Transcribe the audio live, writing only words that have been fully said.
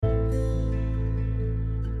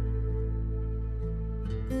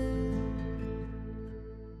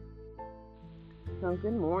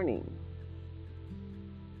Good morning.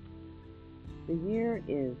 The year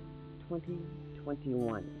is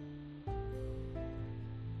 2021.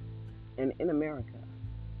 And in America,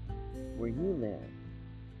 where you live,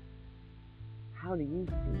 how do you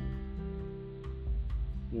see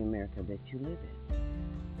the America that you live in?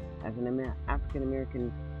 As an African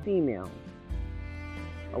American female,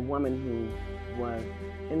 a woman who was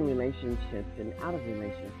in relationships and out of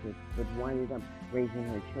relationships, but winded up raising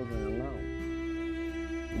her children alone.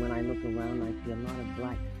 When I look around, I see a lot of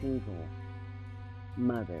black single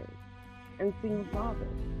mothers and single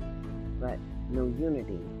fathers, but no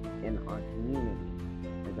unity in our community,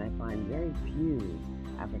 as I find very few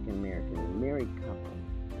African American married couples.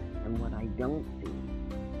 And what I don't see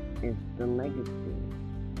is the legacy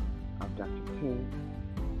of Dr. King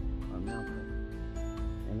or Malcolm.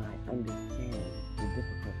 And I understand the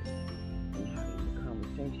difficulty in having the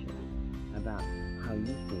conversation about how you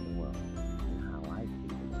see the world and how I see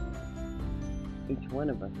the world. Each one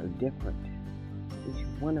of us are different. Each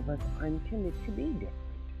one of us are intended to be different.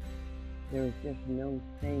 There is just no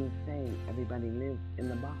same thing. Everybody lives in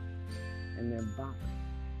the box, and their box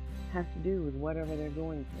has to do with whatever they're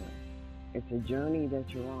going through. It's a journey that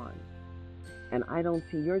you're on. And I don't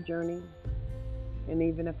see your journey, and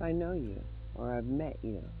even if I know you or I've met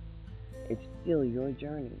you, it's still your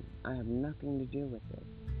journey. I have nothing to do with it.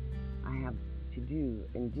 I have to do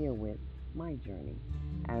and deal with my journey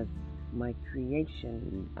as my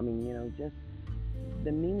creation. Just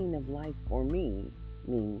the meaning of life for me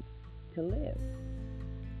means to live.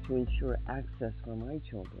 To ensure access for my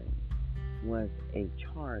children was a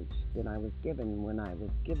charge that I was given when I was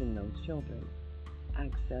given those children.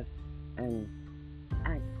 Access as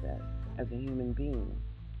a human being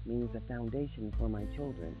means a foundation for my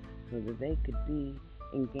children so that they could be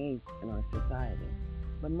engaged in our society.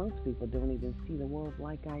 But most people don't even see the world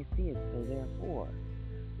like I see it, so therefore,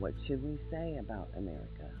 what should we say about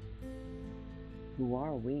America? Who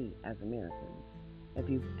are we as Americans? If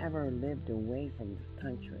you've ever lived away from this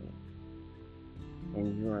country,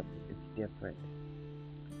 in Europe it's different.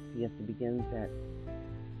 Siesta begins at,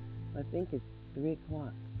 I think it's 3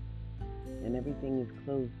 o'clock, and everything is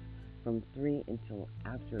closed from 3 until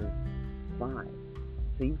after 5.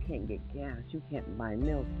 So you can't get gas, you can't buy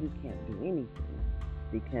milk, you can't do anything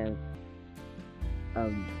because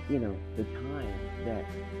of, the time that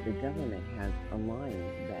the government has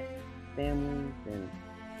aligned that families and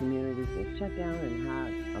communities will shut down and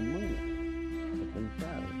have a moment with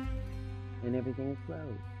themselves, and everything is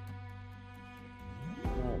closed.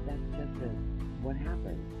 Well, that's just what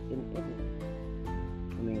happens in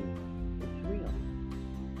Italy. It's real.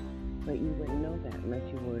 But you wouldn't know that unless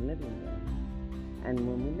you were living there. And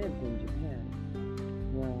when we lived in Japan,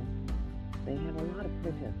 well, they had a lot of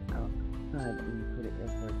protests outside of the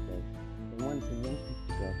airport. They wanted to make us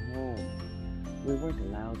to go home. We weren't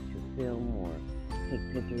allowed to film or take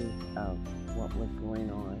pictures of what was going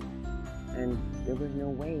on. And there was no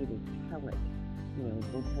way to tell it.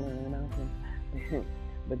 Go tell it in the mountains.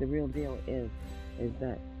 But the real deal is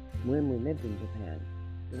that when we lived in Japan,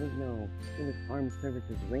 there was Armed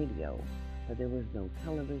Services Radio, but there was no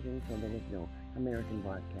television, so there was no American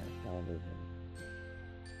broadcast television.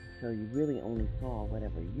 So you really only saw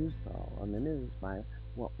whatever you saw on the news by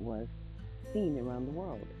what was seen around the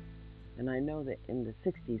world. And I know that in the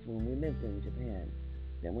 60s when we lived in Japan,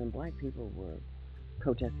 that when black people were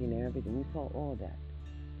protesting and everything, we saw all that.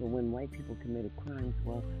 But when white people committed crimes,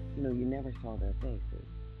 well, you never saw their faces.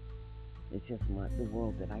 It's just the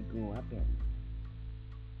world that I grew up in.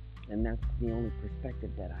 And that's the only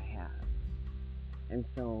perspective that I have. And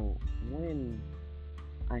so when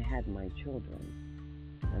I had my children,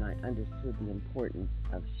 and I understood the importance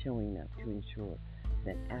of showing up to ensure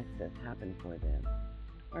that access happened for them,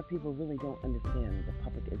 our people really don't understand the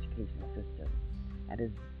public education system as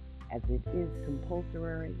it is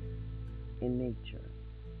compulsory in nature.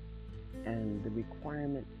 And the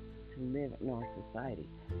requirement to live in our society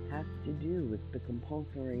has to do with the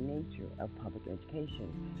compulsory nature of public education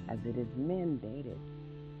as it is mandated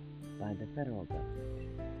by the federal government.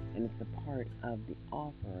 And it's a part of the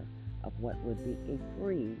offer of what would be a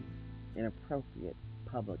free and appropriate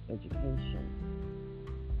public education.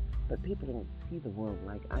 But people don't see the world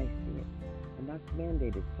like I see it, and that's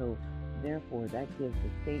mandated. So therefore, that gives the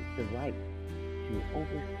state the right to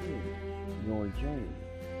oversee your journey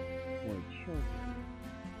for children.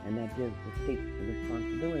 And that gives the state the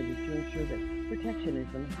responsibility to ensure that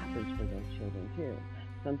protectionism happens for those children too.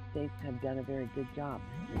 Some states have done a very good job,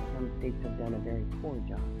 and some states have done a very poor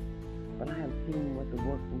job. But I have seen what the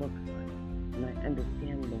work looks like, and I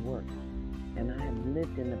understand the work. And I have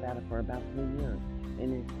lived in Nevada for about 3 years,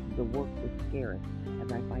 and the work is scarce,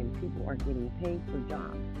 as I find people are getting paid for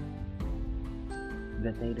jobs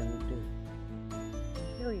that they don't do.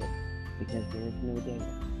 Period. Because there is no data.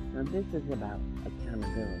 Now this is about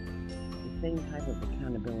accountability. The same type of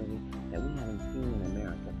accountability that we haven't seen in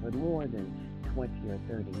America for more than 20 or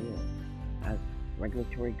 30 years, as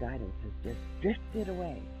regulatory guidance has just drifted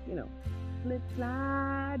away, slip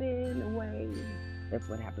sliding away. That's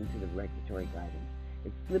what happened to the regulatory guidance.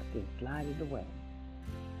 It slipped and slided away.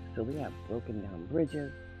 So we have broken down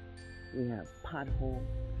bridges, we have potholes,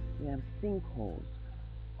 we have sinkholes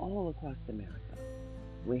all across America.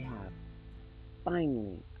 We have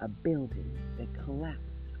finally a building that collapsed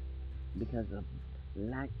because of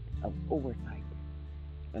lack of oversight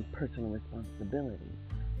and personal responsibility,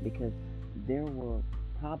 because there were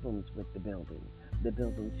problems with the building. The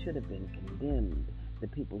building should have been condemned. The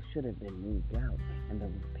people should have been moved out, and the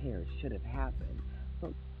repairs should have happened.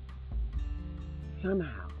 But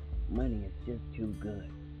somehow, money is just too good.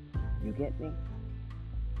 You get me?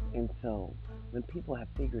 And so, when people have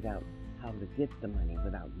figured out how to get the money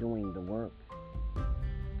without doing the work,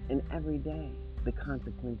 and every day the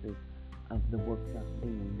consequences of the work not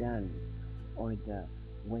being done or the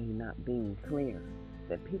way not being clear,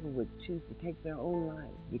 that people would choose to take their own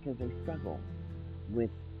lives because they struggle with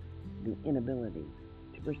the inability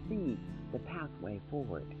to perceive the pathway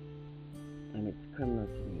forward. And it's criminal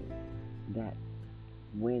to me that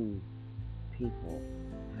when people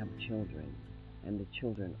have children and the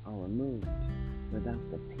children are removed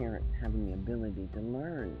without the parents having the ability to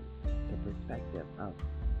learn the perspective of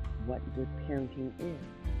what good parenting is,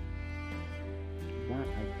 that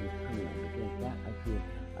I see criminal, because that I see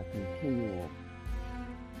a continual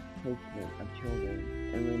placement of children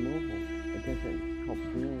and removal. It doesn't help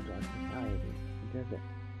build our society. It doesn't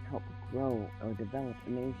help grow or develop a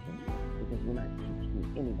nation, because we're not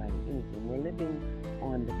teaching anybody anything. We're living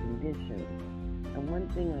on the conditions. And one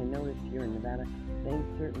thing I noticed here in Nevada, they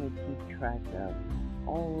certainly keep track of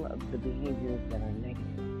all of the behaviors that are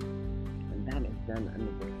negative. And that is done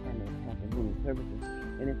under the Department of Health and Human Services.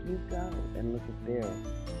 And if you go and look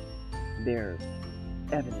at their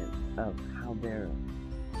evidence of how they're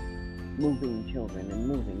moving children and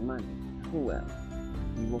moving money, well,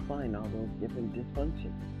 you will find all those different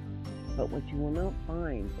dysfunctions. But what you will not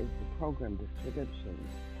find is the program descriptions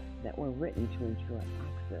that were written to ensure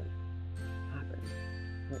access happens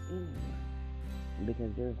for anyone,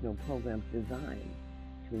 because there's no programs designed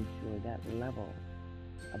to ensure that level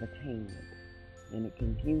of attainment. And it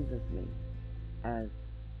confuses me, as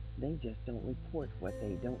they just don't report what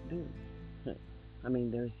they don't do. I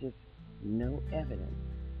mean, there's just no evidence.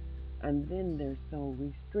 And then they're so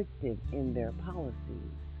restrictive in their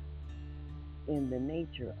policies, in the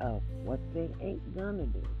nature of what they ain't gonna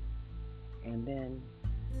do. And then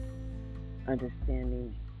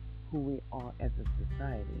understanding who we are as a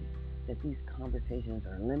society, that these conversations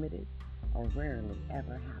are limited or rarely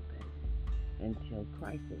ever happen until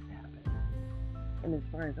crisis happens. And as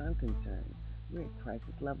far as I'm concerned, we're at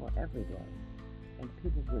crisis level every day. And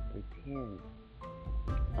people would pretend,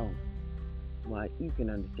 oh, well, you can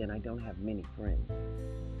understand I don't have many friends,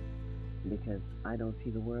 because I don't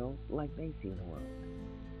see the world like they see the world.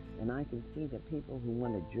 And I can see that people who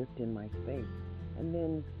want to drift in my space and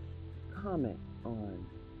then comment on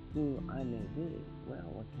who I may be. Well,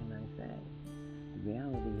 what can I say? The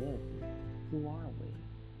reality is, who are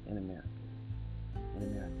we in America? In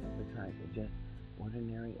America, besides just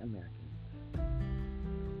ordinary Americans.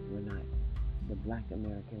 We're not the black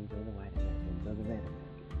Americans or the white Americans or the red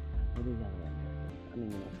Americans or the yellow Americans. I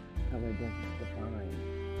mean, color doesn't define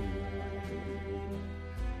who we are as an individual.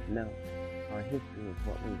 No, our history is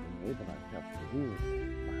what we've enabled ourselves to do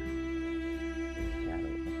by the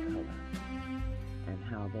shadow of color, and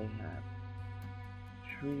how they have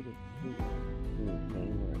treated people who they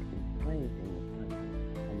were enslaved in this country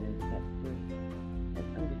and then set free. And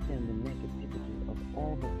understand the negativity of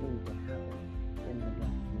all the things that happen in the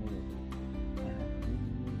black community. And we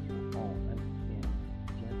need to all understand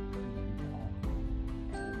just who we are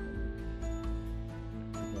as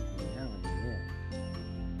because the reality is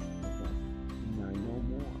that we are no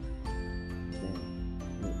more than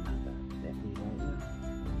the other that we don't know.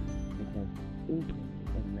 Because equally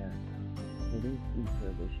in America, it is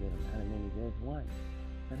equal this year. Out of many, there's one.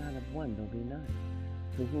 But out of one, there'll be none.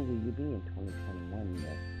 So who will you be in 2021?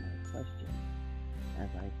 That's my question. As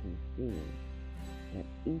I can see that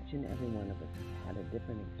each and every one of us has had a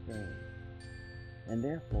different experience, and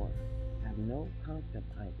therefore have no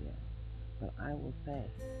concept idea. But I will say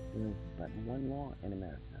there is but one law in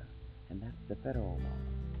America, and that's the federal law.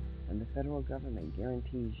 And the federal government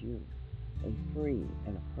guarantees you a free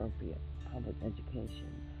and appropriate public education,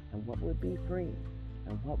 and what would be free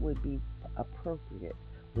and what would be appropriate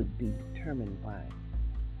would be determined by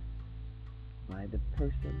the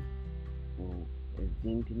person who is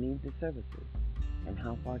deemed to need the services. And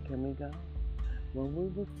how far can we go? Well, we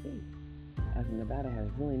will see. As Nevada has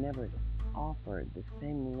really never offered the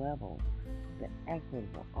same level, the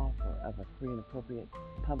equitable offer of a free and appropriate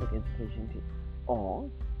public education to all,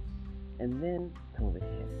 and then COVID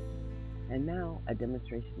hit. And now a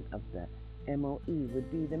demonstration of the MOE would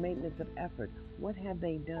be the maintenance of effort. What have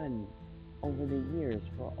they done over the years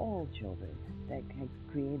for all children that has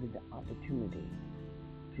created the opportunity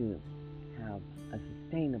to have a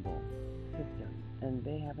sustainable system? And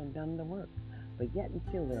they haven't done the work. But yet and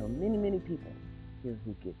still there are many, many people here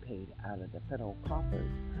who get paid out of the federal coffers,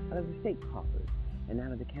 out of the state coffers, and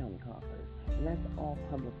out of the county coffers. And that's all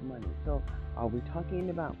public money. So are we talking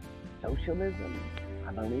about socialism?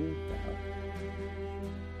 I believe so.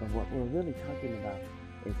 But what we're really talking about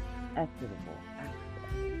is equitable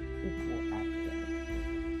access, equal access.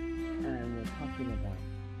 And we're talking about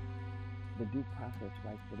the due process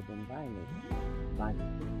rights that have been violated by the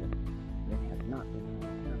system that have not been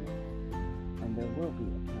held accountable. And there will be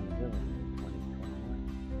accountability in 2021.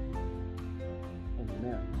 In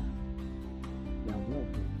America, there will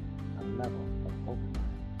be a level of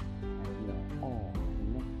oversight as we are all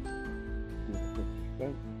connected to the 50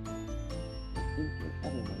 states. Each and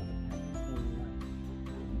every one of us has the same right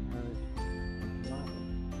to be heard and to lobby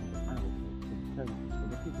and to advocate for the services for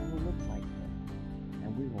the people who look like them. And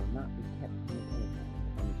we will not be kept from the table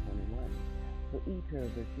in 2021. For each pair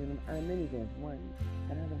of us, out of many there's one,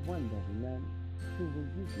 and out of one there'll be none. Who will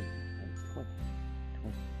you be in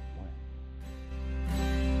 2020?